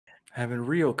Having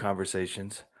real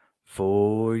conversations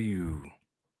for you. You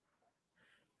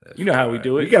That's know how we right.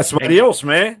 do We it. got somebody else,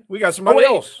 man. We got Oh somebody wait,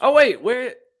 else. oh wait,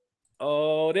 where?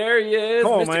 Oh, there he is,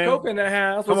 Come on, Mr. man. Cope in the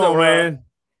house. Come What's up, on, Rob? man.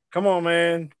 Come on,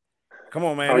 man. Come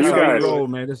on, man. How are This is you how we guys? roll,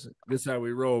 man. This how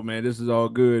we roll, man. This is all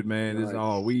good, man. This is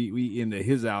all Nice. we into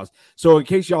his house. So in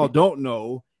case y'all don't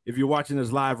know, if you're watching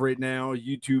us live right now,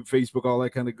 YouTube, Facebook, all that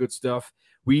kind of good stuff,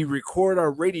 we record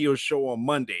our radio show on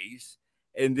Mondays.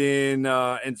 And then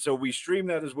and so we stream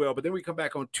that as well. But then we come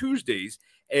back on Tuesdays.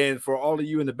 And for all of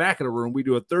you in the back of the room, we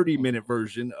do a 30-minute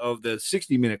version of the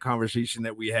 60-minute conversation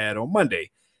that we had on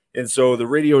Monday. And so the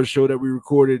radio show that we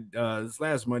recorded this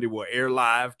last Monday will air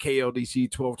live,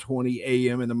 KLDC 1220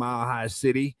 AM in the Mile High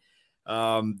City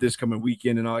this coming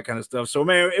weekend and all that kind of stuff. So,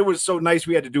 man, it was so nice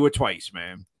we had to do it twice,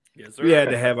 man. Yes, sir. We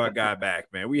had to have our guy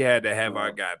back, man. We had to have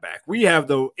our guy back. We have,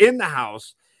 though, in the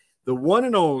house, the one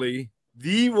and only,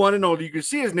 you can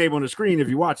see his name on the screen if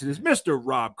you're watching this, Mr.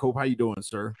 Robb Cope. How you doing,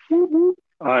 sir?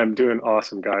 I'm doing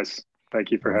awesome, guys.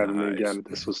 Thank you for having me Nice. again.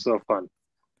 This was so fun.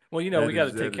 Well, we got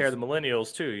to take care of the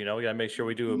millennials too. We got to make sure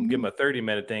we give them a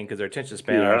 30-minute thing because their attention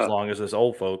span aren't as long as us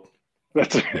old folk.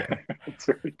 That's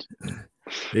right.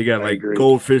 They got like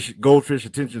goldfish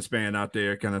attention span out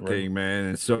there kind of thing, man.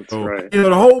 And so, right.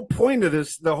 the whole point of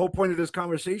this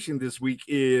conversation this week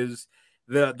is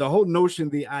the whole notion,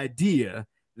 the idea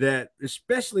that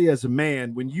especially as a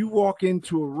man, when you walk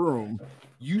into a room,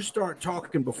 you start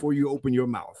talking before you open your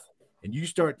mouth, and you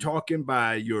start talking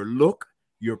by your look,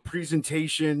 your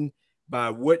presentation, by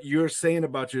what you're saying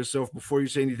about yourself before you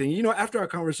say anything. After our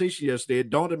conversation yesterday, it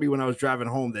dawned on me when I was driving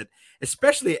home that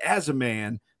especially as a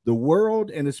man, the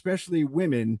world and especially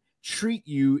women treat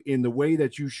you in the way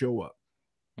that you show up.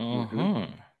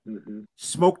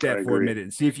 Smoke that for a minute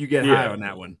and see if you get high on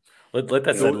that one. Let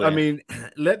that settle in. I mean,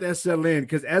 let that settle in,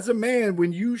 because as a man,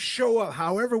 when you show up,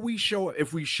 however we show up,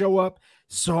 if we show up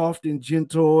soft and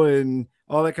gentle and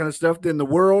all that kind of stuff, then the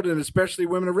world and especially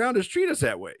women around us treat us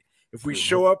that way. If we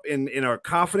show up in our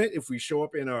confident, if we show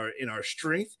up in our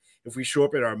strength, if we show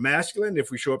up in our masculine, if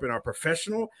we show up in our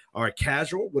professional, our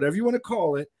casual, whatever you want to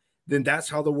call it, then that's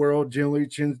how the world generally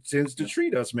tends to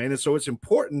treat us, man. And so it's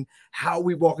important how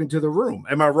we walk into the room.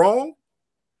 Am I wrong?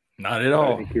 Not at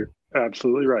all. I think you're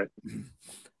absolutely right.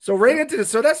 So right into this.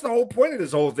 So that's the whole point of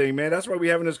this whole thing, man. That's why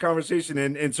we're having this conversation.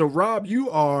 And so, Rob, you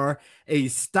are a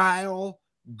style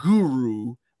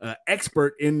guru,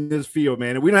 expert in this field,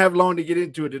 man. And we don't have long to get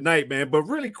into it tonight, man. But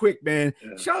really quick, man,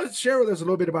 share with us a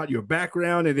little bit about your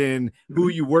background and then who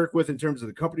you work with in terms of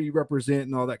the company you represent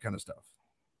and all that kind of stuff.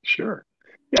 Sure.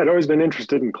 Yeah, I'd always been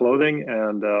interested in clothing.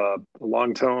 And a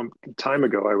long time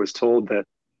ago, I was told that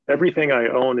everything I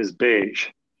own is beige.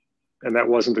 And that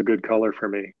wasn't a good color for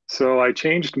me. So I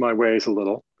changed my ways a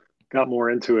little, got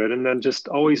more into it, and then just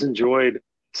always enjoyed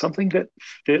something that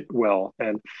fit well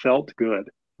and felt good,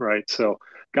 right? So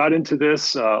got into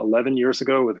this 11 years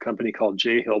ago with a company called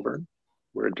J. Hilburn.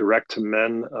 We're a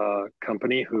direct-to-men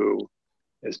company who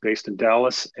is based in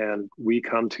Dallas, and we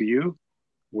come to you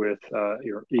with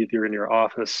either in your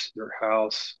office, your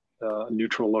house, a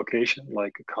neutral location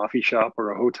like a coffee shop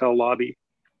or a hotel lobby,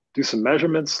 do some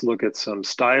measurements, look at some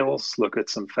styles, look at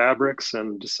some fabrics,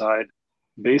 and decide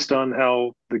based on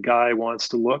how the guy wants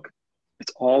to look.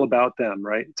 It's all about them,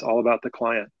 right? It's all about the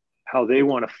client, how they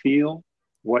want to feel,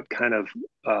 what kind of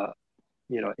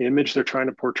image they're trying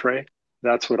to portray.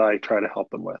 That's what I try to help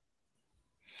them with.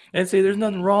 And see, there's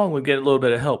nothing wrong with getting a little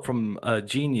bit of help from a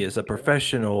genius, a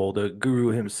professional, the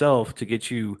guru himself to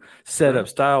get you set up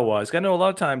style-wise. I know a lot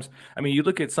of times, I mean, you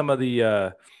look at some of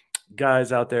the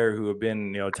guys out there who have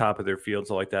been, top of their field,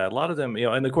 stuff like that. A lot of them,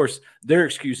 and of course, their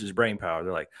excuse is brain power.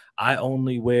 They're like, I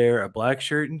only wear a black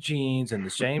shirt and jeans and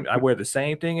I wear the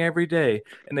same thing every day.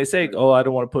 And they say, oh, I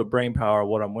don't want to put brain power on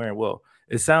what I'm wearing. Well,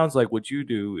 it sounds like what you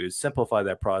do is simplify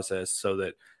that process so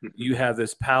that you have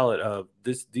this palette of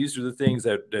these are the things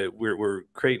that we're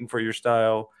creating for your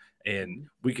style, and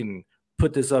we can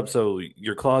put this up so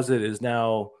your closet is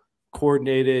now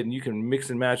coordinated and you can mix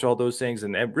and match all those things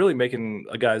and really making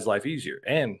a guy's life easier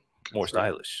and more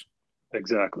stylish.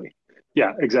 Exactly.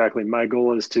 Yeah, exactly. My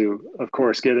goal is to, of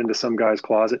course, get into some guy's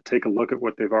closet, take a look at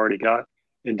what they've already got,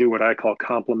 and do what I call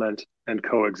complement and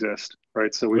coexist,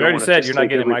 right? So we already said you're not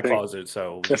getting in my closet,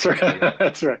 so that's right.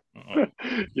 That's right.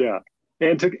 Yeah,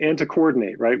 and to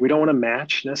coordinate, right? We don't want to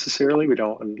match necessarily. We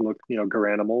don't look,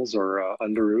 Garanimals or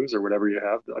underoos or whatever you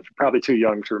have. I'm probably too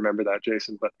young to remember that,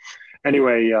 Jason. But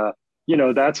anyway,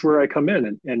 that's where I come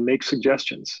in and make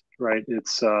suggestions, right?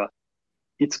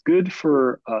 It's good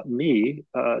for me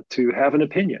to have an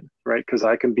opinion, right? Because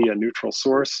I can be a neutral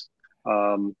source.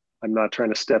 I'm not trying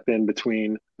to step in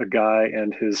between a guy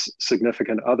and his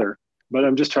significant other but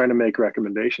I'm just trying to make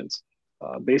recommendations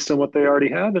based on what they already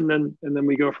have, and then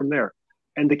we go from there.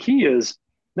 And the key is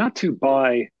not to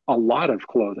buy a lot of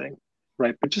clothing,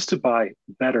 right? But just to buy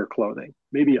better clothing.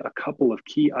 Maybe a couple of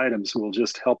key items will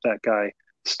just help that guy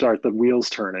start the wheels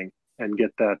turning and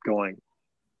get that going.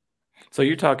 So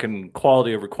you're talking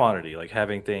quality over quantity, like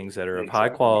having things that are of high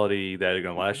Exactly. quality that are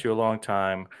going to last Mhm. you a long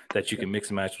time that you Yep. can mix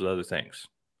and match with other things.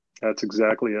 That's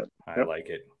exactly it. I Yep. like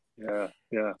it. Yeah.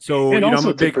 Yeah. So, And you know,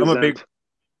 also to I'm a big, present,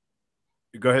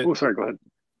 go ahead. oh, sorry, go ahead.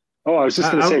 Oh, I was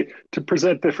just going to I'm say to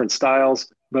present different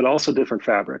styles, but also different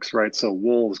fabrics, right? So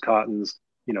wools, cottons,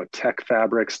 tech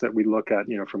fabrics that we look at,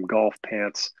 from golf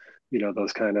pants,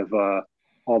 those kind of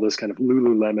all those kind of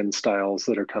Lululemon styles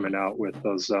that are coming out with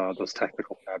those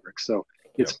technical fabrics. So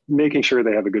yeah. it's making sure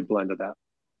they have a good blend of that.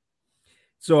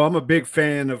 So I'm a big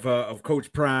fan of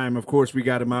Coach Prime. Of course, we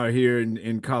got him out here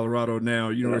in Colorado now,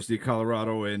 Yeah. University of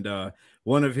Colorado, and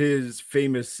one of his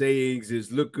famous sayings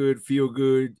is "Look good, feel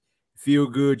good,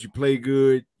 you play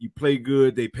good,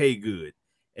 they pay good,"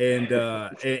 and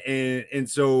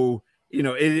so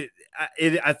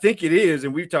I think it is,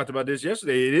 and we've talked about this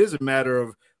yesterday. It is a matter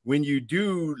of when you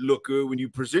do look good, when you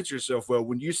present yourself well,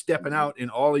 when you're stepping Mhm. out in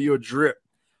all of your drip,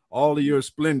 all of your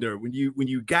splendor, when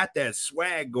you got that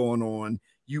swag going on,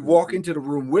 you walk Mhm. into the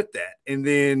room with that, and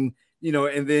then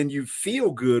and then you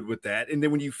feel good with that, and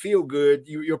then when you feel good,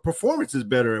 your performance is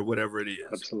better at whatever it is.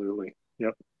 Absolutely.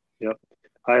 Yep. Yep.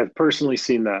 I have personally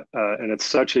seen that, and it's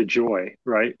such a joy,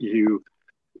 right? You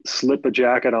slip a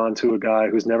jacket onto a guy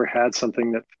who's never had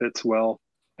something that fits well,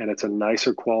 and it's a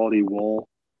nicer quality wool,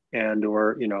 and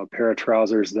or a pair of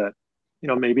trousers that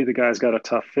maybe the guy's got a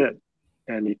tough fit,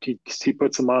 and he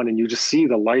puts them on, and you just see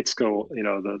the lights go,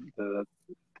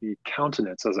 the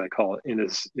countenance, as I call it, in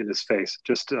his face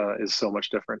just is so much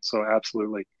different. So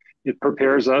absolutely, it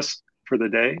prepares us for the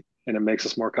day, and it makes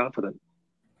us more confident.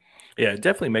 Yeah, it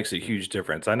definitely makes a huge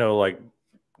difference. I know, like,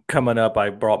 coming up,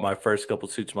 I brought my first couple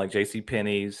suits from like J.C.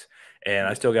 Penney's, and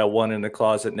I still got one in the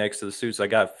closet next to the suits I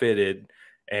got fitted.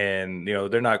 And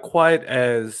they're not quite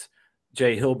as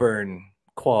Jay Hilburn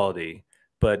quality,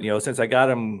 but since I got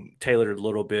them tailored a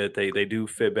little bit, they do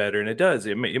fit better, and it does.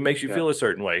 It makes you Yeah. feel a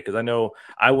certain way, because I know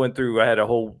I had a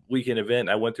whole weekend event.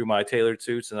 I went through my tailored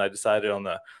suits, and I decided on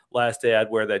the last day I'd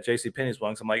wear that J.C. Penney's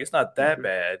one. So I'm like, it's not that Mhm.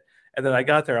 bad. And then I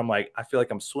got there, I'm like, I feel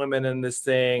like I'm swimming in this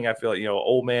thing. I feel like,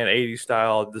 old man 80s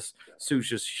style. This suit's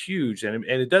just huge, and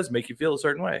it does make you feel a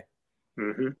certain way.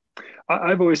 Hmm.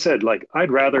 I've always said, like,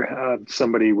 I'd rather have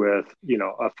somebody with,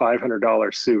 a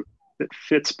 $500 suit that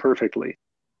fits perfectly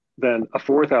than a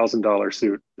 $4,000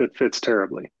 suit that fits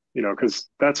terribly. Because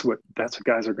that's what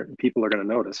people are going to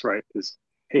notice, right? Is,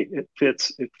 hey, it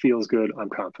fits, it feels good, I'm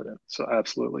confident. So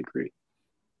absolutely agree.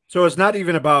 So it's not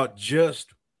even about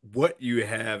just what you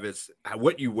have, it's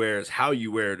what you wear, is how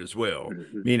you wear it as well,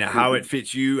 Hmm. meaning how Hmm. it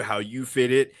fits you, how you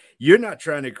fit it. You're not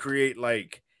trying to create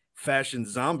like fashion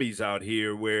zombies out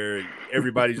here where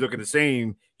everybody's looking the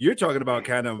same. You're talking about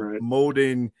kind of Right.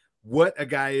 molding what a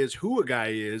guy is, who a guy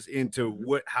is, into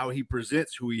Mhm. how he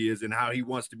presents who he is and how he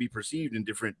wants to be perceived in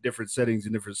different settings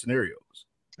and different scenarios.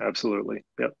 Absolutely.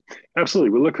 Yep. Absolutely.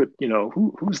 We look at,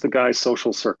 who's the guy's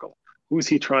social circle? Who's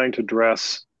he trying to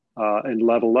dress and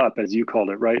level up, as you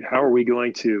called it, right? How are we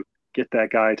going to get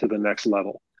that guy to the next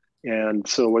level? And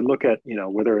so we look at,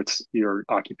 whether it's your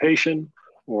occupation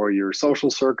or your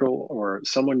social circle or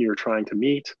someone you're trying to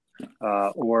meet,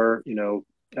 or,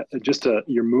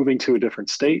 you're moving to a different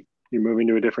state, you're moving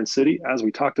to a different city, as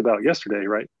we talked about yesterday,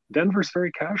 right? Denver's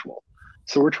very casual.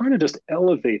 So we're trying to just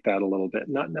elevate that a little bit,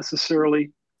 not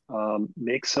necessarily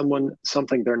make someone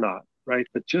something they're not, right?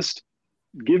 But just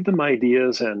give them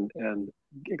ideas and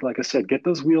like I said, get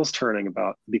those wheels turning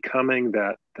about becoming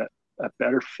that a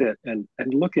better fit and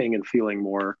looking and feeling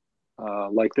more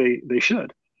like they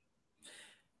should.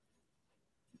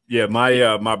 Yeah,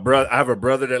 my brother, I have a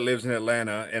brother that lives in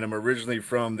Atlanta, and I'm originally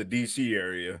from the DC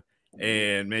area.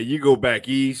 And man, you go back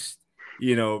east,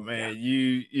 man,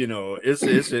 it's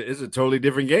a totally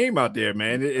different game out there,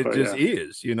 man. It Oh just yeah,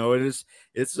 is,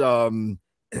 it's I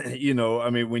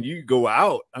mean, when you go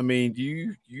out, I mean,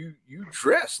 you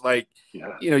dress like,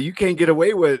 yeah, you can't get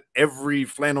away with every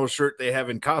flannel shirt they have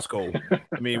in Costco.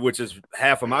 I mean, which is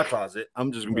half of my closet.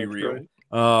 I'm just gonna be that's real. right.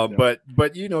 Yeah.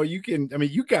 But you can, I mean,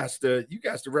 you guys to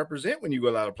represent when you go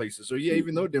a lot of places. So yeah,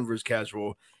 even Mhm. though Denver's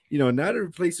casual, not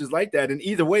every place is like that. And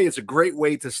either way, it's a great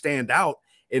way to stand out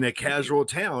in a Mhm. casual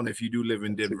town if you do live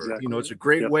in That's Denver. exactly It's it. a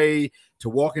great Yep. way to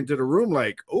walk into the room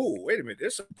like, oh, wait a minute,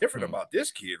 there's something different Hmm. about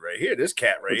this kid right here, this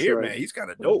cat right That's here, right. man. He's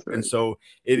kind of That's dope. And right. so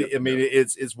Yep. I mean,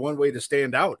 it's one way to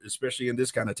stand out, especially in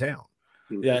this kind of town.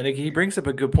 Yeah, and he brings up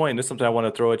a good point. This is something I want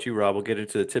to throw at you, Rob. We'll get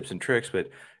into the tips and tricks, but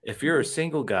if you're a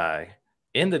single guy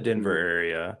in the Denver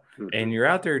area and you're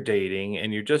out there dating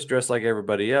and you're just dressed like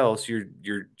everybody else,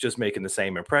 you're just making the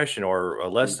same impression or a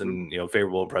less than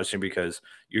favorable impression because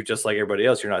you're just like everybody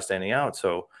else. You're not standing out.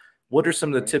 So, what are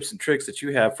some of the tips and tricks that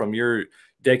you have from your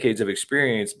decades of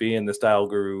experience being the style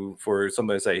guru for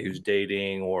somebody, say, who's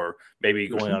dating or maybe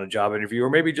going on a job interview or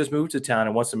maybe just moved to town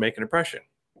and wants to make an impression?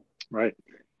 Right.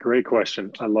 Great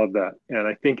question. I love that. And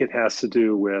I think it has to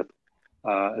do with,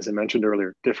 as I mentioned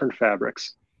earlier, different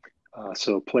fabrics.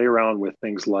 So play around with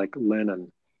things like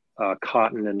linen,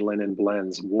 cotton and linen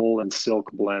blends, wool and silk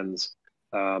blends,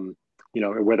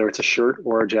 whether it's a shirt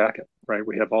or a jacket, right?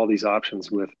 We have all these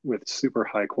options with super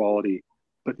high quality,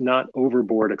 but not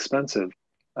overboard expensive.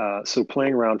 So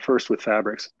playing around first with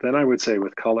fabrics, then I would say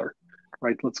with color,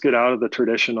 right? Let's get out of the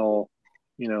traditional,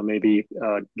 maybe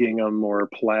gingham or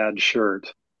plaid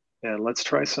shirt, and let's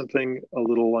try something a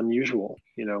little unusual,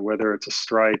 whether it's a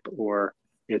stripe or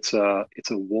it's a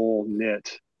wool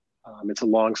knit, it's a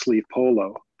long sleeve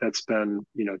polo that's been,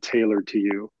 tailored to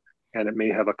you, and it may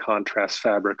have a contrast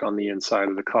fabric on the inside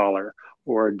of the collar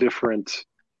or a different,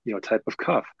 type of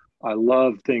cuff. I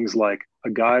love things like a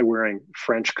guy wearing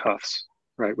French cuffs,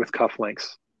 right, with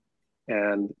cufflinks,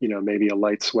 and maybe a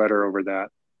light sweater over that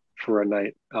for a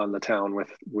night on the town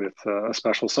with a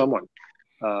special someone.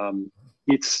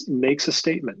 It makes a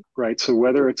statement, right? So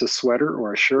whether it's a sweater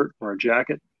or a shirt or a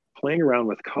jacket, playing around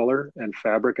with color and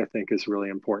fabric, I think, is really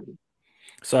important.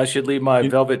 So I should leave my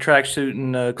velvet tracksuit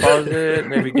in the closet,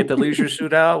 maybe get the leisure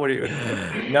suit out. What do you?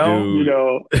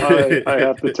 No, I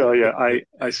have to tell you,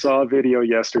 I saw a video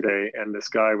yesterday, and this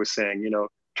guy was saying,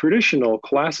 traditional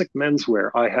classic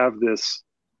menswear. I have this.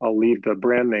 I'll leave the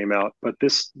brand name out, but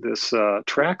this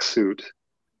tracksuit,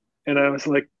 and I was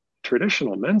like,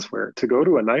 traditional menswear to go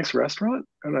to a nice restaurant,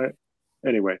 and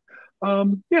anyway,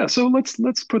 so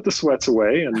let's put the sweats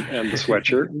away and the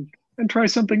sweatshirt and try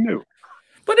something new.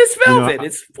 But it's velvet.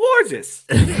 It's gorgeous.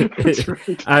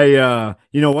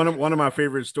 One of my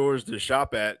favorite stores to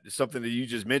shop at is something that you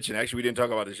just mentioned. Actually, we didn't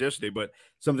talk about this yesterday, but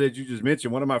something that you just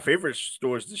mentioned. One of my favorite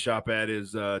stores to shop at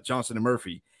is Johnson and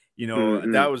Murphy.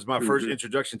 That was my first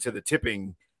introduction to the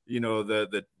tipping.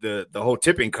 The whole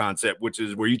tipping concept, which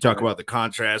is where you talk about the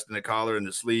contrast and the collar and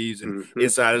the sleeves and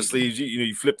inside of the sleeves,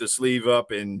 you flip the sleeve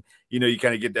up and, you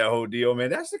kind of get that whole deal, man.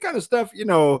 That's the kind of stuff,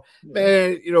 man,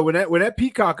 when that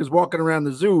peacock is walking around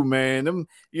the zoo, man,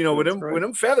 when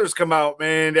them feathers come out,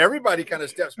 man, everybody kind of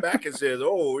steps back and says,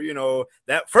 oh,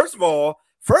 that first of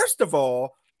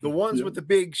all, the ones with the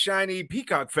big shiny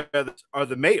peacock feathers are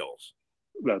the males.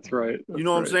 That's right. You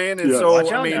know what I'm saying? And so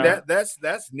I mean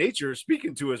that's nature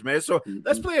speaking to us, man. So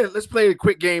let's play a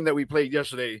quick game that we played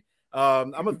yesterday.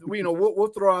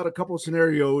 We'll throw out a couple of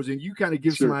scenarios and you kind of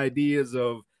give some ideas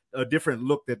of a different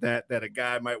look that a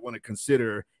guy might want to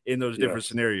consider in those different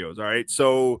scenarios. All right.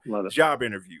 So job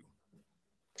interview.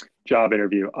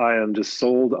 I am just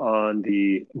sold on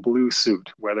the blue suit,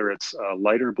 whether it's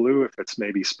lighter blue, if it's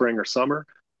maybe spring or summer,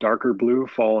 darker blue,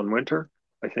 fall and winter.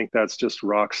 I think that's just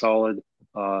rock solid.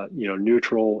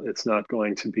 Neutral. It's not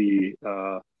going to be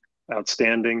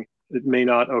outstanding. It may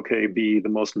not, be the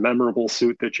most memorable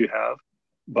suit that you have,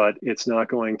 but it's not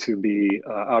going to be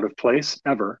out of place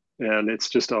ever. And it's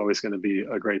just always going to be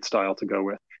a great style to go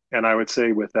with. And I would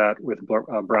say with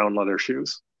brown leather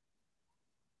shoes.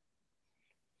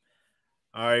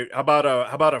 All right. How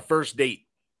about a first date?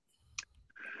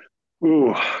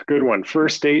 Ooh, good one.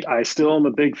 First date. I still am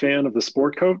a big fan of the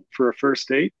sport coat for a first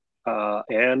date.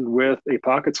 And with a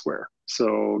pocket square.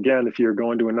 So again, if you're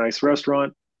going to a nice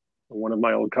restaurant, one of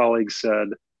my old colleagues said,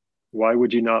 why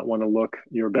would you not want to look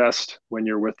your best when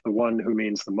you're with the one who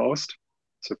means the most?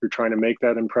 So if you're trying to make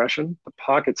that impression, the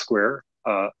pocket square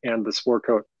and the sport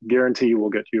coat guarantee will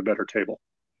get you a better table.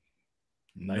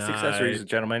 Nice accessories,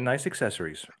 gentlemen. Nice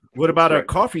accessories. What about a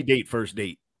coffee date first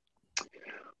date?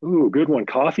 Ooh, good one.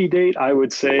 Coffee date, I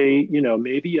would say,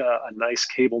 maybe a nice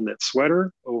cable knit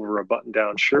sweater over a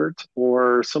button-down shirt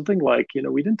or something like,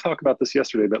 we didn't talk about this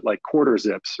yesterday, but like quarter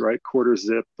zips, right? Quarter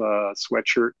zip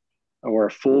sweatshirt or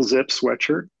a full zip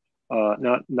sweatshirt.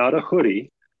 Not a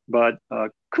hoodie, but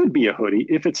could be a hoodie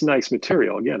if it's nice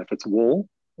material. Again, if it's wool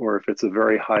or if it's a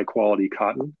very high quality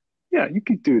cotton, yeah, you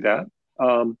could do that.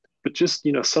 But just,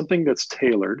 something that's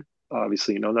tailored,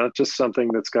 obviously, not just something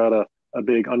that's got a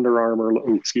big Under Armour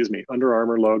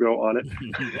logo on it.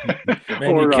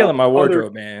 Man, you're killing my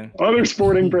wardrobe, man. Other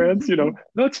sporting brands,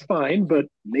 that's fine, but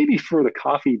maybe for the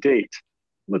coffee date,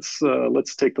 let's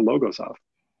take the logos off.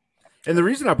 And the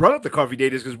reason I brought up the coffee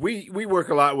date is because we work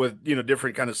a lot with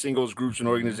different kind of singles groups and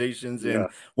organizations, and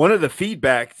one of the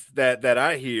feedbacks that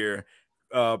I hear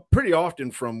pretty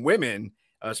often from women,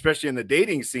 especially in the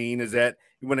dating scene, is that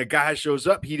when a guy shows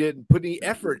up, he didn't put any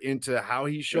effort into how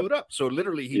he showed up. So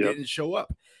literally, he didn't show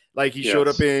up. Like he showed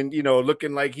up in,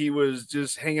 looking like he was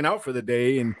just hanging out for the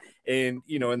day, and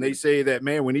they say that,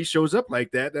 man, when he shows up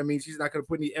like that, that means he's not going to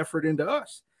put any effort into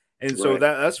us. And so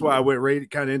that's why I went right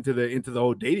kind of into the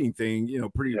whole dating thing,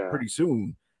 pretty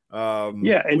soon. And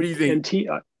what do you think?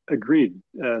 Agreed.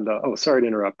 And sorry to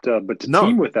interrupt, but to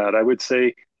team with that, I would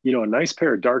say, a nice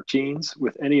pair of dark jeans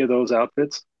with any of those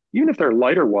outfits, even if they're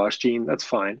lighter wash jean, that's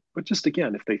fine. But just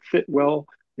again, if they fit well,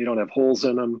 they don't have holes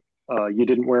in them, you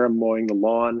didn't wear them mowing the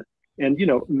lawn, and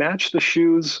match the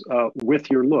shoes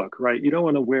with your look, right? You don't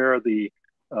want to wear the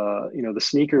the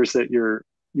sneakers that you're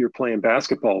playing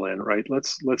basketball in, right?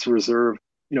 Let's reserve,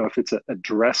 if it's a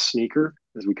dress sneaker,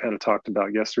 as we kind of talked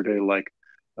about yesterday, like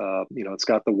it's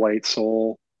got the white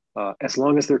sole, as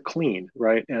long as they're clean,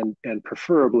 right? And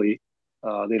preferably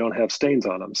they don't have stains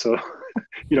on them. So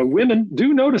women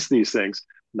do notice these things.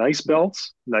 Nice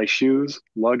belts, nice shoes,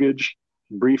 luggage,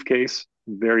 briefcase.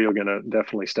 There you're gonna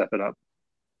definitely step it up.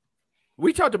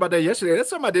 We talked about that yesterday. That's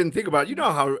something I didn't think about. You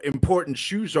know how important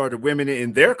shoes are to women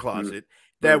in their closet,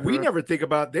 that we never think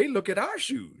about. They look at our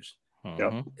shoes.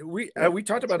 We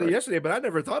talked about it yesterday, but I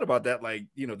never thought about that. Like,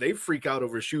 they freak out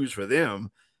over shoes for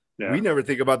them. We never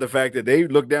think about the fact that they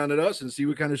look down at us and see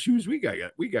what kind of shoes we got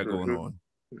going on.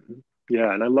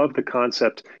 Yeah, and I love the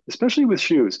concept, especially with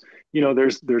shoes.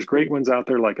 There's great ones out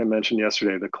there, like I mentioned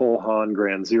yesterday, the Cole Haan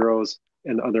Grand Zeros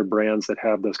and other brands that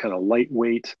have those kind of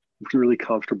lightweight, really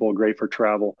comfortable, great for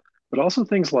travel. But also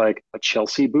things like a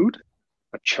Chelsea boot,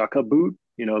 a Chukka boot,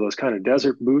 those kind of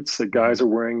desert boots that guys are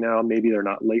wearing now. Maybe they're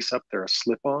not lace up, they're a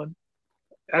slip on.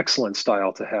 Excellent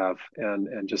style to have,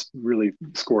 and just really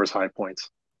scores high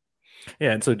points.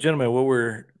 Yeah, and so gentlemen, what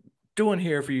we're doing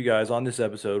here for you guys on this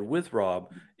episode with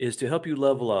Robb is to help you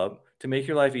level up, to make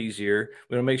your life easier.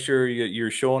 We want to make sure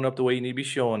you're showing up the way you need to be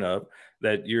showing up,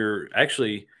 that you're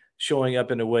actually showing up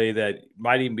in a way that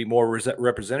might even be more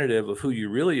representative of who you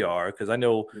really are. Because I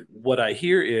know what I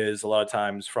hear is a lot of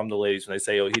times from the ladies when they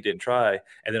say, oh, he didn't try.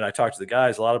 And then I talk to the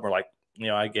guys, a lot of them are like,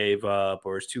 I gave up,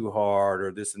 or it's too hard,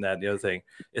 or this and that and the other thing.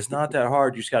 It's not that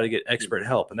hard. You just got to get expert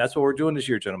help. And that's what we're doing this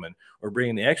year, gentlemen. We're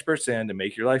bringing the experts in to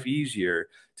make your life easier,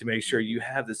 to make sure you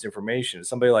have this information.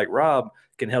 Somebody like Robb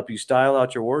can help you style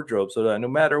out your wardrobe so that no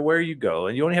matter where you go,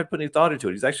 and you don't have to put any thought into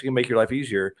it, he's actually going to make your life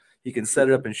easier. He can set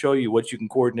it up and show you what you can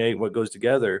coordinate, what goes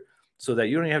together, so that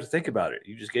you don't even have to think about it.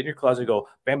 You just get in your closet and go,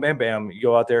 bam, bam, bam. You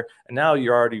go out there, and now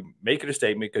you're already making a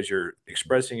statement because you're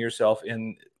expressing yourself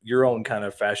in your own kind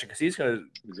of fashion, because he's going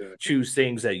to choose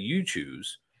things that you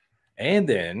choose, and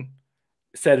then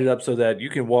set it up so that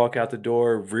you can walk out the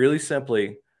door really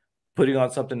simply, putting on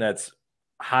something that's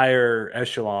higher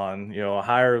echelon,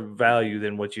 higher value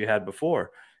than what you had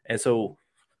before. And so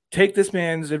take this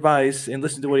man's advice and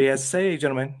listen to what he has to say,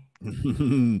 gentlemen.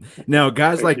 Now,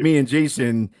 guys like me and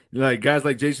Jason,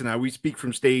 we speak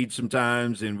from stage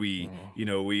sometimes, and we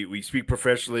speak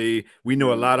professionally. We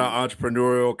know a lot of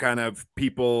entrepreneurial kind of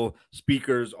people,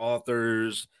 speakers,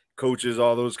 authors, coaches,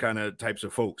 all those kind of types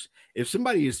of folks. If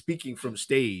somebody is speaking from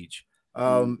stage,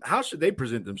 how should they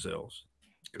present themselves?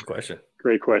 Good question.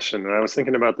 Great question. And I was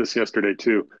thinking about this yesterday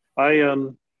too.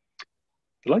 I'd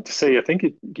like to say, I think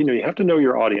you have to know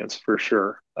your audience for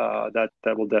sure. That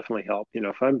will definitely help.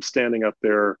 If I'm standing up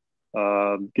there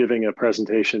giving a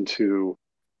presentation to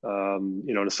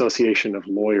an association of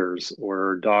lawyers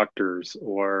or doctors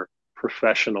or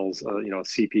professionals,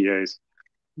 CPAs,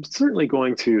 I'm certainly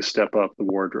going to step up the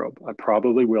wardrobe. I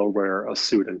probably will wear a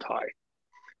suit and tie.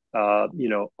 A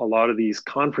lot of these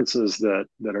conferences that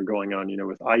are going on,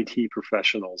 with IT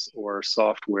professionals or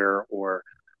software or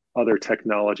other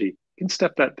technology, can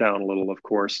step that down a little, of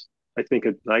course. I think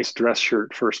a nice dress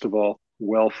shirt, first of all,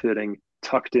 well-fitting,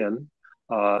 tucked in,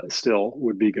 still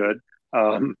would be good.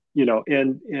 And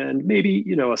maybe,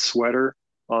 a sweater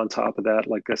on top of that,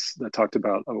 like I talked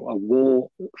about, a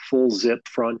wool full zip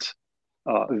front,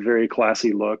 a very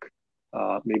classy look.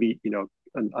 Maybe,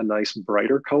 a nice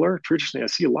brighter color. Traditionally, I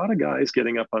see a lot of guys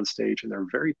getting up on stage and they're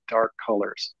very dark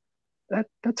colors.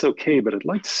 That's okay, but I'd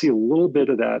like to see a little bit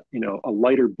of that, a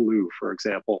lighter blue, for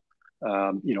example,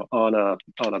 on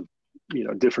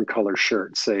a different color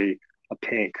shirt, say a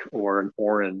pink or an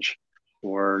orange,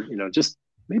 or just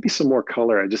maybe some more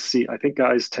color. I think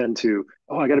guys tend to,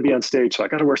 I got to be on stage, so I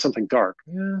got to wear something dark.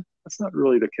 Yeah, that's not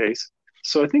really the case.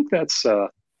 So I think that's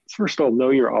first of all,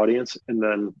 know your audience, and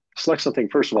then select something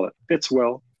first of all that fits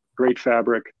well, great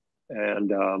fabric, and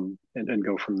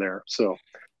go from there. So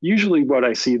usually what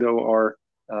I see though are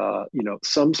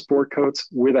some sport coats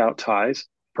without ties,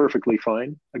 perfectly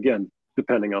fine. Again,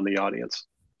 depending on the audience.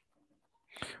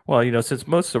 Well, since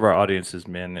most of our audience is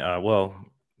men, well,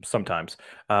 sometimes,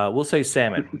 we'll say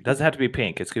salmon. Doesn't have to be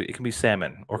pink. It can be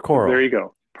salmon or There coral. you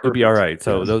go. You'll be all Perfect. right.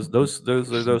 So Yes. those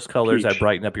are those colors that Peach.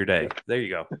 brighten up your Yeah, day. There you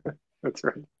go. that's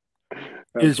right.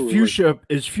 Is Absolutely.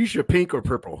 fuchsia pink or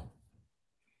purple?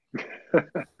 It's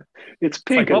It's like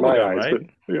pink in bubble my gum, eyes, right?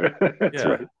 but yeah, that's Yeah.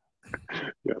 right.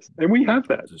 Yes. And we have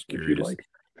that Just if you'd curious. like.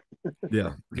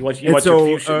 Yeah. You And want your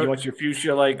so fuchsia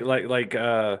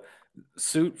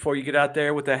suit before you get out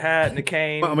there with the hat and the I'm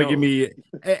cane. gonna give me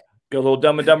Go a little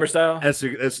Dumb and Dumber style. that's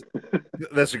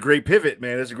a great pivot,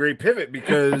 man. That's a great pivot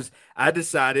because I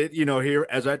decided, here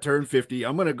as I turn 50,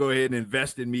 I'm gonna go ahead and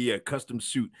invest in me a custom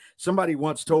suit. Somebody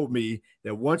once told me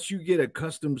that once you get a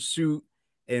custom suit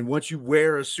and once you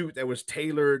wear a suit that was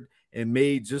tailored and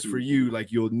made just for you,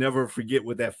 like you'll never forget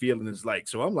what that feeling is like.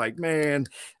 So I'm like, man,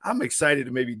 I'm excited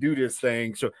to maybe do this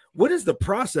thing. So what is the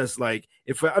process like?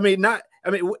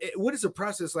 What is the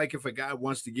process like if a guy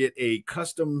wants to get a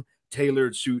custom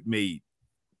tailored suit made?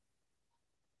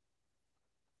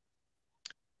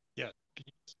 Yeah.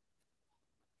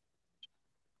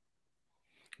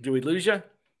 Do we lose you? Are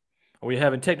we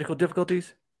having technical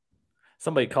difficulties?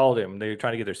 Somebody called him. They were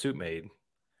trying to get their suit made.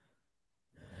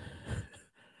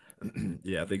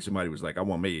 Yeah, I think somebody was like, I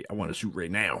want a suit right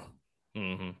now.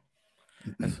 Mm-hmm.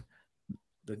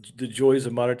 The joys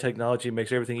of modern technology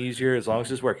makes everything easier as long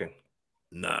as it's working.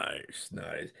 Nice,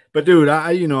 nice. But dude,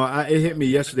 it hit me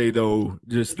yesterday though,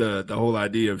 just the whole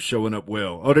idea of showing up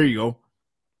well. Oh, there you go.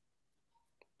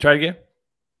 Try it again.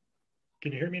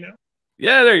 Can you hear me now?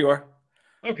 Yeah, there you are.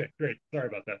 Okay, great. Sorry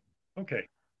about that. Okay.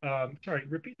 Sorry,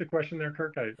 repeat the question there,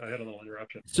 Kirk. I had a little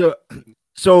interruption.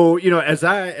 So as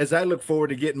I look forward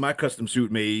to getting my custom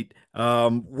suit made,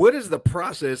 what is the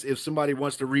process if somebody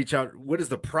wants to reach out? What is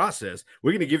the process?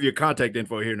 We're going to give you a contact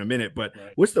info here in a minute, but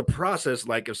Right. what's the process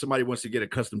like if somebody wants to get a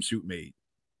custom suit made?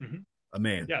 Mhm. A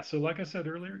man. Yeah, so like I said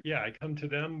earlier, yeah, I come to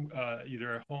them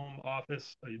either a home,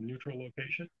 office, a neutral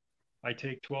location. I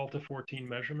take 12 to 14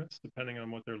 measurements depending on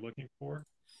what they're looking for.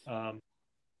 Um,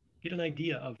 get an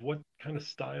idea of what kind of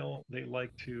style they like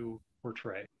to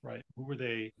portray, right? Who are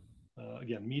they,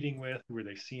 again, meeting with? Who are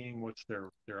they seeing? What's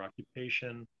their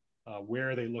occupation?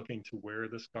 Where are they looking to wear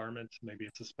this garment? Maybe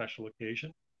it's a special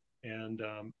occasion, and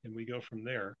we go from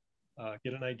there.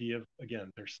 Get an idea of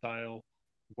again their style,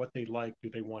 what they like. Do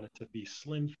they want it to be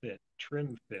slim fit,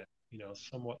 trim fit?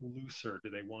 Somewhat looser? Do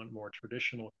they want more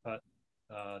traditional cut?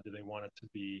 Do they want it to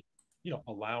be,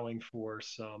 allowing for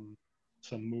some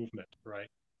movement, right?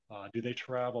 Do they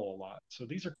travel a lot? So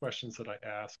these are questions that I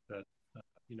ask that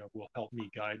will help me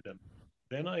guide them.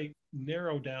 Then I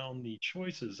narrow down the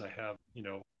choices. I have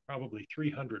probably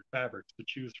 300 fabrics to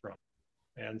choose from,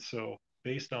 and so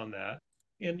based on that,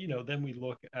 and then we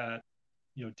look at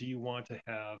do you want to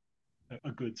have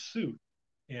a good suit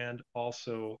and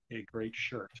also a great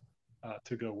shirt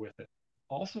to go with it.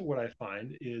 Also, what I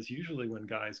find is usually when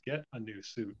guys get a new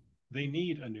suit, they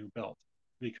need a new belt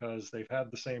because they've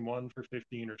had the same one for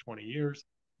 15 or 20 years.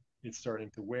 It's starting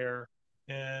to wear,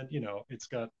 and it's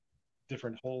got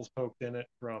different holes poked in it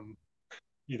from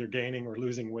either gaining or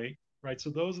losing weight, right? So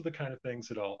those are the kind of things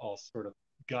that I'll sort of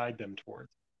guide them towards.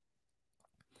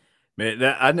 Man,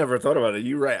 I never thought about it.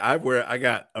 You're right. I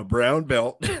got a brown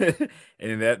belt,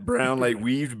 and that brown like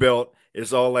weaved belt.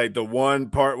 It's all like the one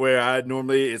part where I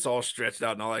normally it's all stretched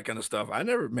out and all that kind of stuff. I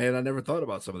never thought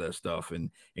about some of that stuff,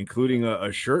 and including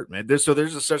a shirt, man. There's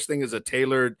a such thing as a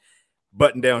tailored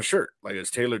button-down shirt, like a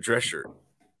tailored dress shirt.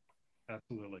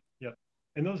 Absolutely. Yep.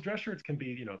 And those dress shirts can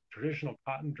be, traditional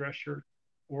cotton dress shirt,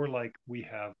 or like we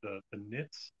have the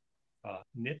knits.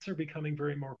 Knits are becoming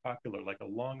very more popular, like a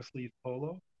long sleeve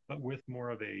polo, but with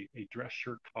more of a dress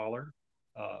shirt collar.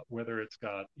 Whether it's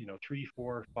got, 3,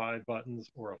 4, 5 buttons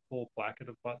or a full placket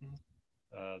of buttons,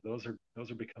 those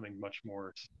are becoming much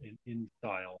more in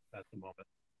style at the moment.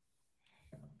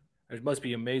 It must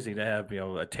be amazing to have,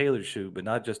 a tailored suit, but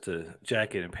not just the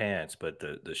jacket and pants, but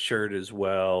the shirt as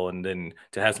well, and then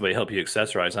to have somebody help you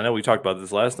accessorize. I know we talked about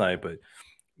this last night, but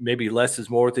maybe less is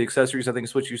more with the accessories. I think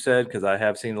is what you said because I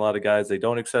have seen a lot of guys they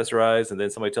don't accessorize, and then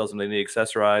somebody tells them they need to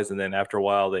accessorize, and then after a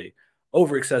while they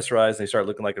over accessorize and they start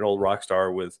looking like an old rock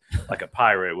star with like a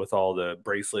pirate with all the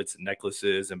bracelets and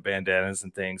necklaces and bandanas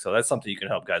and things. So that's something you can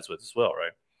help guys with as well,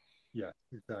 right? Yeah,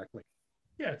 exactly.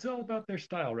 Yeah, it's all about their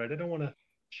style, right? I don't want to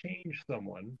change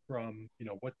someone from,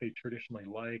 what they traditionally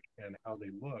like and how they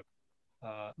look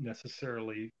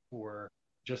necessarily for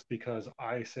just because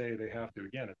I say they have to.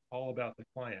 Again, it's all about the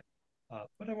client.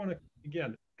 But I want to,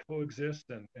 again, coexist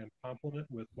and complement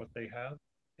with what they have.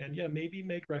 And yeah, maybe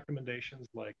make recommendations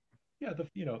like, yeah,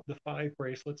 the 5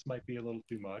 bracelets might be a little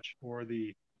too much, or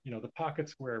the the pocket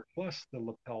square plus the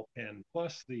lapel pin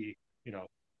plus the,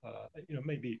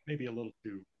 maybe a little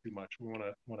too much. We want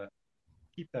to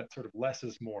keep that sort of less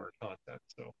is more concept.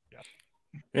 So yeah.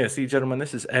 Yeah, see, gentlemen,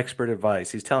 this is expert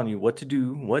advice. He's telling you what to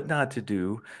do, what not to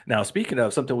do. Now, speaking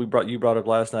of something you brought up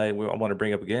last night, I want to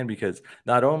bring up again because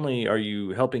not only are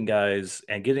you helping guys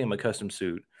and getting them a custom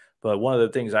suit, but one of the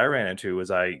things I ran into was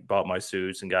I bought my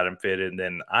suits and got them fitted, and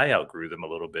then I outgrew them a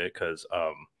little bit because,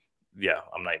 yeah,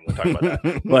 I'm not even going to talk about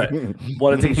that. But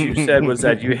one of the things you said was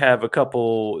that you have a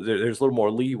couple. There's a little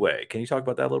more leeway. Can you talk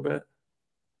about that a little bit?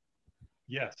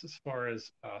 Yes, as far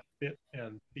as fit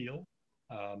and feel,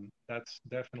 that's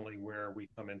definitely where we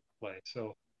come into play.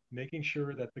 So making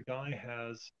sure that the guy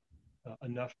has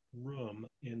enough room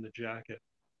in the jacket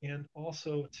and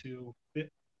also to fit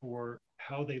for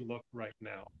how they look right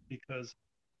now, because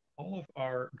all of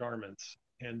our garments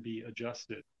can be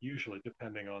adjusted, usually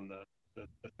depending on the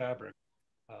fabric,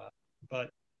 uh, but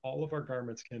all of our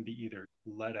garments can be either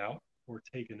let out or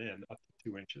taken in up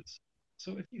to 2 inches.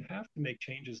 So if you have to make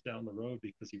changes down the road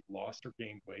because you've lost or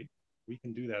gained weight, we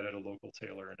can do that at a local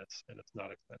tailor, and it's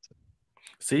not expensive.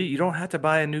 See, you don't have to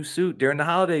buy a new suit during the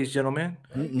holidays, gentlemen.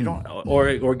 Right. You don't,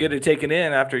 or get it taken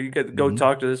in after you could go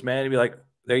talk to this man and be like,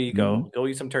 "There you go, go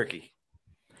eat some turkey."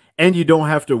 And you don't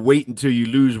have to wait until you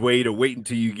lose weight or wait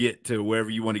until you get to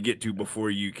wherever you want to get to before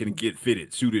you can get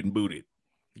fitted, suited, and booted.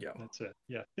 Yeah, that's it.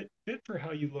 Yeah, fit for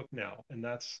how you look now, and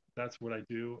that's what I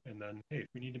do. And then, hey, if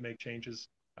we need to make changes,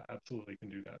 I absolutely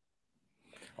can do that.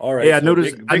 All right. Hey, I so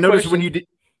noticed. big I noticed when question. you did.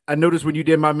 I noticed when you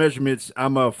did my measurements.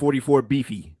 I'm a 44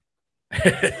 beefy.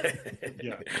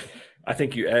 Yeah. I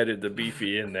think you added the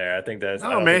beefy in there. I think that's. I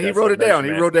Oh don't man, think he that's wrote the it down.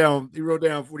 He measurement. wrote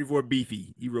down 44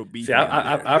 beefy. He wrote beefy. See, on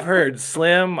there. I've heard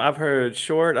slim, I've heard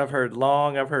short, I've heard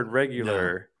long, I've heard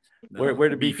regular. No, Where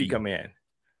did beefy beefy. come in?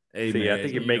 Hey See, I man,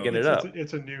 think you're you know. making it up.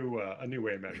 It's a new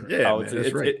way of measuring. Yeah, Oh, man,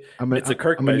 that's right. it's a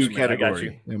Kirk I'm a new measurement. I got you.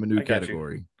 category. I'm a new I got you.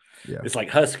 category. Yeah, It's like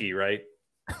husky, right?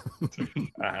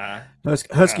 Uh-huh.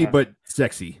 husky, but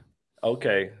sexy.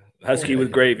 Okay. Husky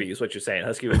with gravy is what you're saying.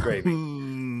 Husky with gravy.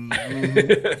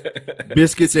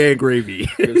 Biscuits and gravy.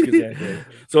 Biscuits and gravy.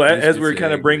 So as we're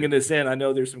kind of and bringing this in, I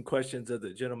know there's some questions that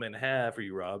the gentlemen have for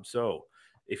you, Rob. So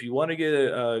if you want to get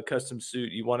a custom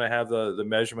suit, you want to have the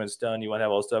measurements done, you want to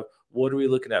have all the stuff, what are we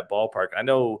looking at ballpark? I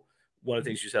know one of the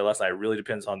things you said last night really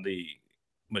depends on the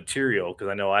material, because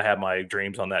I know I have my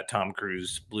dreams on that Tom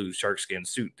Cruise blue sharkskin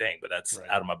suit thing, but that's Right.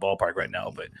 out of my ballpark right now.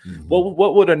 But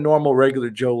what would a normal regular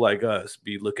Joe like us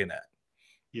be looking at?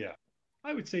 Yeah,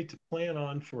 I would say to plan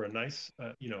on for a nice,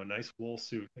 a nice wool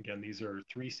suit. Again, these are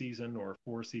 3-season or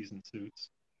 4-season suits.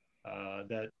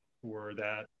 That for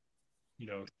that,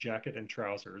 jacket and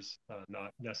trousers,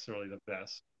 not necessarily the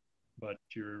best, but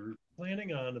you're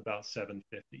planning on about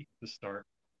 750 to start,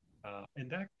 and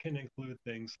that can include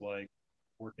things like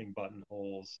working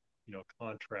buttonholes,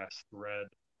 contrast thread,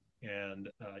 and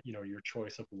your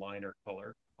choice of liner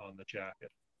color on the jacket.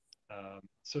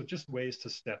 So just ways to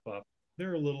step up.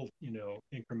 There are little,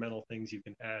 incremental things you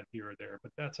can add here or there,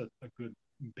 but that's a good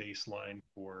baseline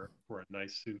for a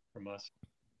nice suit from us.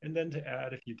 And then to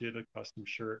add, if you did a custom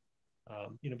shirt,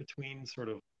 between sort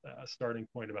of a starting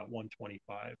point about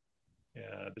 125,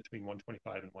 between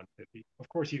 125 and 150. Of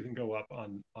course, you can go up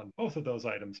on both of those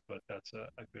items, but that's a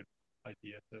good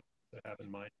idea to have in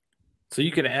mind. So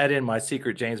you can add in my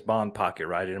secret James Bond pocket,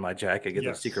 right, in my jacket, get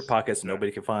those secret pockets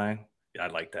nobody can find. Yeah,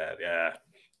 I'd like that. Yeah.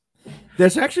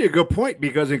 That's actually a good point,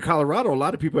 because in Colorado, a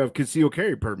lot of people have concealed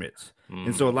carry permits.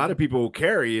 And so a lot of people will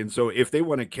carry. And so if they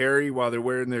want to carry while they're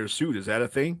wearing their suit, is that a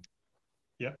thing?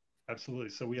 Yeah, absolutely.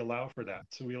 So we allow for that.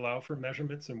 So we allow for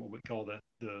measurements in what we call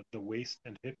the waist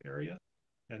and hip area.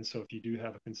 And so if you do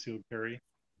have a concealed carry,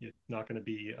 it's not going to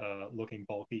be looking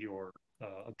bulky or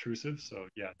obtrusive. So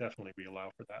yeah, definitely we allow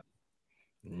for that.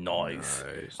 Nice.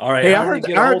 All right. Hey, I heard.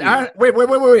 Wait.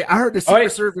 I heard the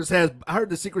Secret Service has. I heard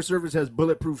the Secret Service has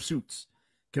bulletproof suits.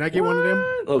 Can I get one of them?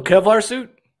 A little Kevlar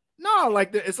suit? No,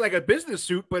 it's like a business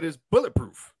suit, but it's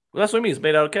bulletproof. Well, that's what I mean. It's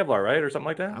made out of Kevlar, right, or something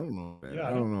like that. I don't know. Yeah, I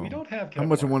don't know. We don't have Kevlar. How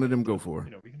much one of them go for?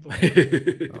 We can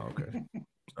oh, okay.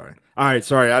 Sorry. All right.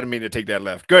 Sorry, I didn't mean to take that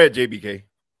left. Go ahead, JBK.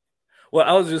 Well,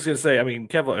 I was just gonna say. I mean,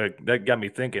 Kevlar. That got me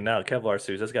thinking. Now, Kevlar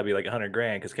suits. That's got to be like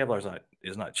 $100,000, because Kevlar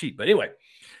is not cheap. But anyway,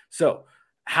 so.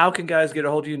 How can guys get a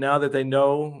hold of you now that they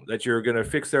know that you're going to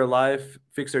fix their life,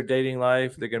 fix their dating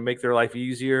life? They're going to make their life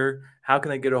easier. How can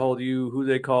they get a hold of you? Who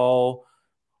they call?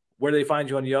 Where do they find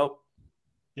you on Yelp?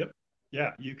 Yep.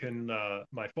 Yeah, you can.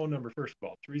 My phone number, first of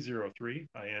all, 303.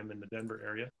 I am in the Denver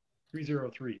area.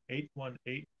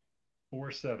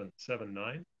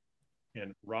 303-818-4779.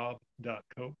 And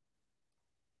rob.cope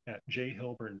at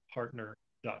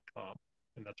jhilburnpartner.com.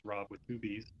 And that's Rob with 2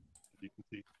 B's. you can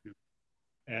see too.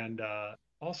 And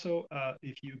also,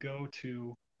 if you go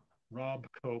to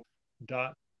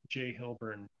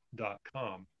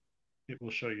robbcope.jhilburn.com, it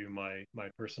will show you my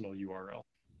personal URL.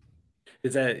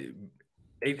 Is that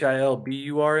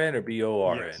HILBURN or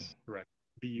BORN? Yes, correct.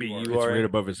 BURN. It's right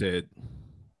above his head.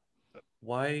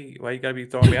 Why you gotta be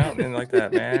throwing me out and like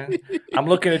that, man? I'm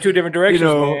looking in two different directions,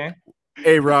 man.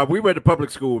 Hey Rob, we went to public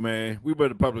school, man. We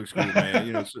went to public school,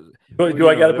 man. So, do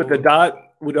I gotta put the dot?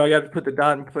 Do I gotta put the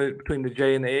dot between the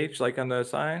J and the H, like on the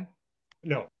sign?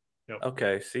 No.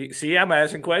 Okay. See, I'm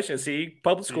asking questions. See,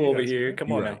 public school over here.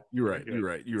 Come on now. You're right.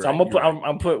 So I'm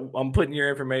putting your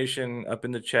information up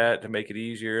in the chat to make it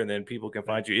easier, and then people can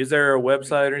find you. Is there a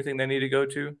website or anything they need to go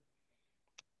to?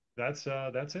 That's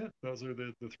it. Those are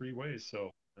the three ways.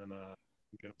 So, and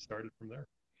get started from there.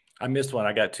 I missed one.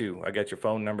 I got two. I got your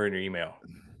phone number and your email.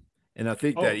 And I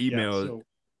think that email.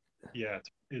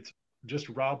 It's just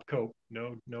Robb Cope,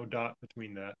 no dot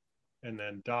between that, and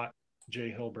then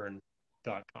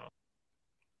 .jhilburn.com.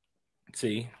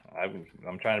 See, I'm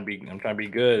trying to be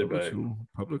good,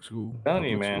 Public school. I'm telling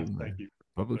you, man. Thank you.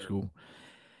 Public school.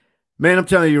 Man, I'm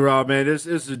telling you, Rob, man, this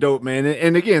is dope, man.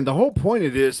 And again, the whole point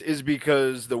of this is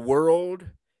because the world,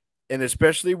 and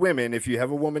especially women, if you have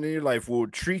a woman in your life, will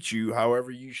treat you however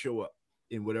you show up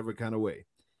in whatever kind of way,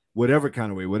 whatever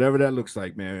that looks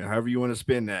like, man. However you want to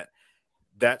spin that,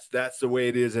 that's the way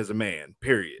it is as a man.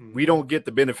 Period. We don't get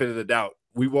the benefit of the doubt.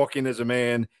 We walk in as a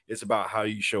man. It's about how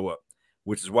you show up,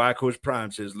 which is why Coach Prime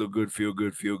says, "Look good, feel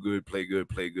good, play good,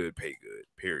 pay good."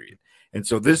 Period. And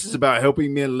so this is about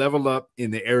helping men level up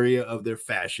in the area of their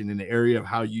fashion, in the area of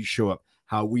how you show up,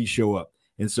 how we show up.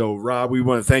 And so, Rob, we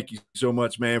want to thank you so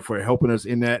much, man, for helping us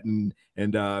in that. And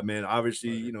man, obviously,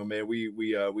 you know, man, we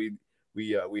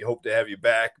hope to have you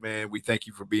back, man. We thank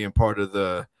you for being part of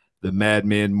the Mad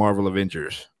Men Marvel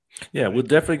Avengers. Yeah, we're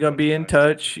definitely gonna be in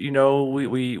touch. You know,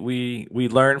 we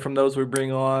learn from those we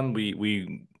bring on.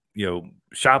 We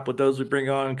shop with those we bring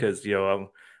on, because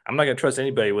I'm not gonna trust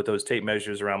anybody with those tape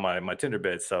measures around my Tinder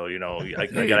bed. So I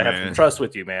gotta have some trust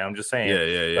with you, man. I'm just saying.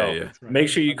 Yeah. Make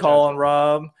sure you call on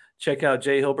Rob. Check out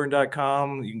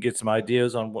jhilburn.com. You can get some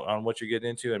ideas on what you're getting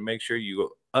into, and make sure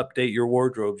you update your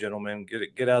wardrobe, gentlemen.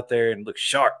 Get out there and look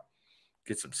sharp.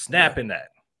 Get some snap in that.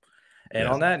 And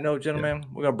on that note, gentlemen,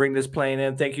 we're gonna bring this plane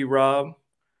in. Thank you, Rob.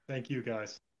 Thank you,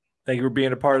 guys. Thank you for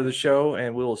being a part of the show,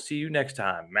 and we will see you next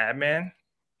time. Madman,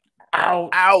 out.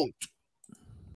 Out.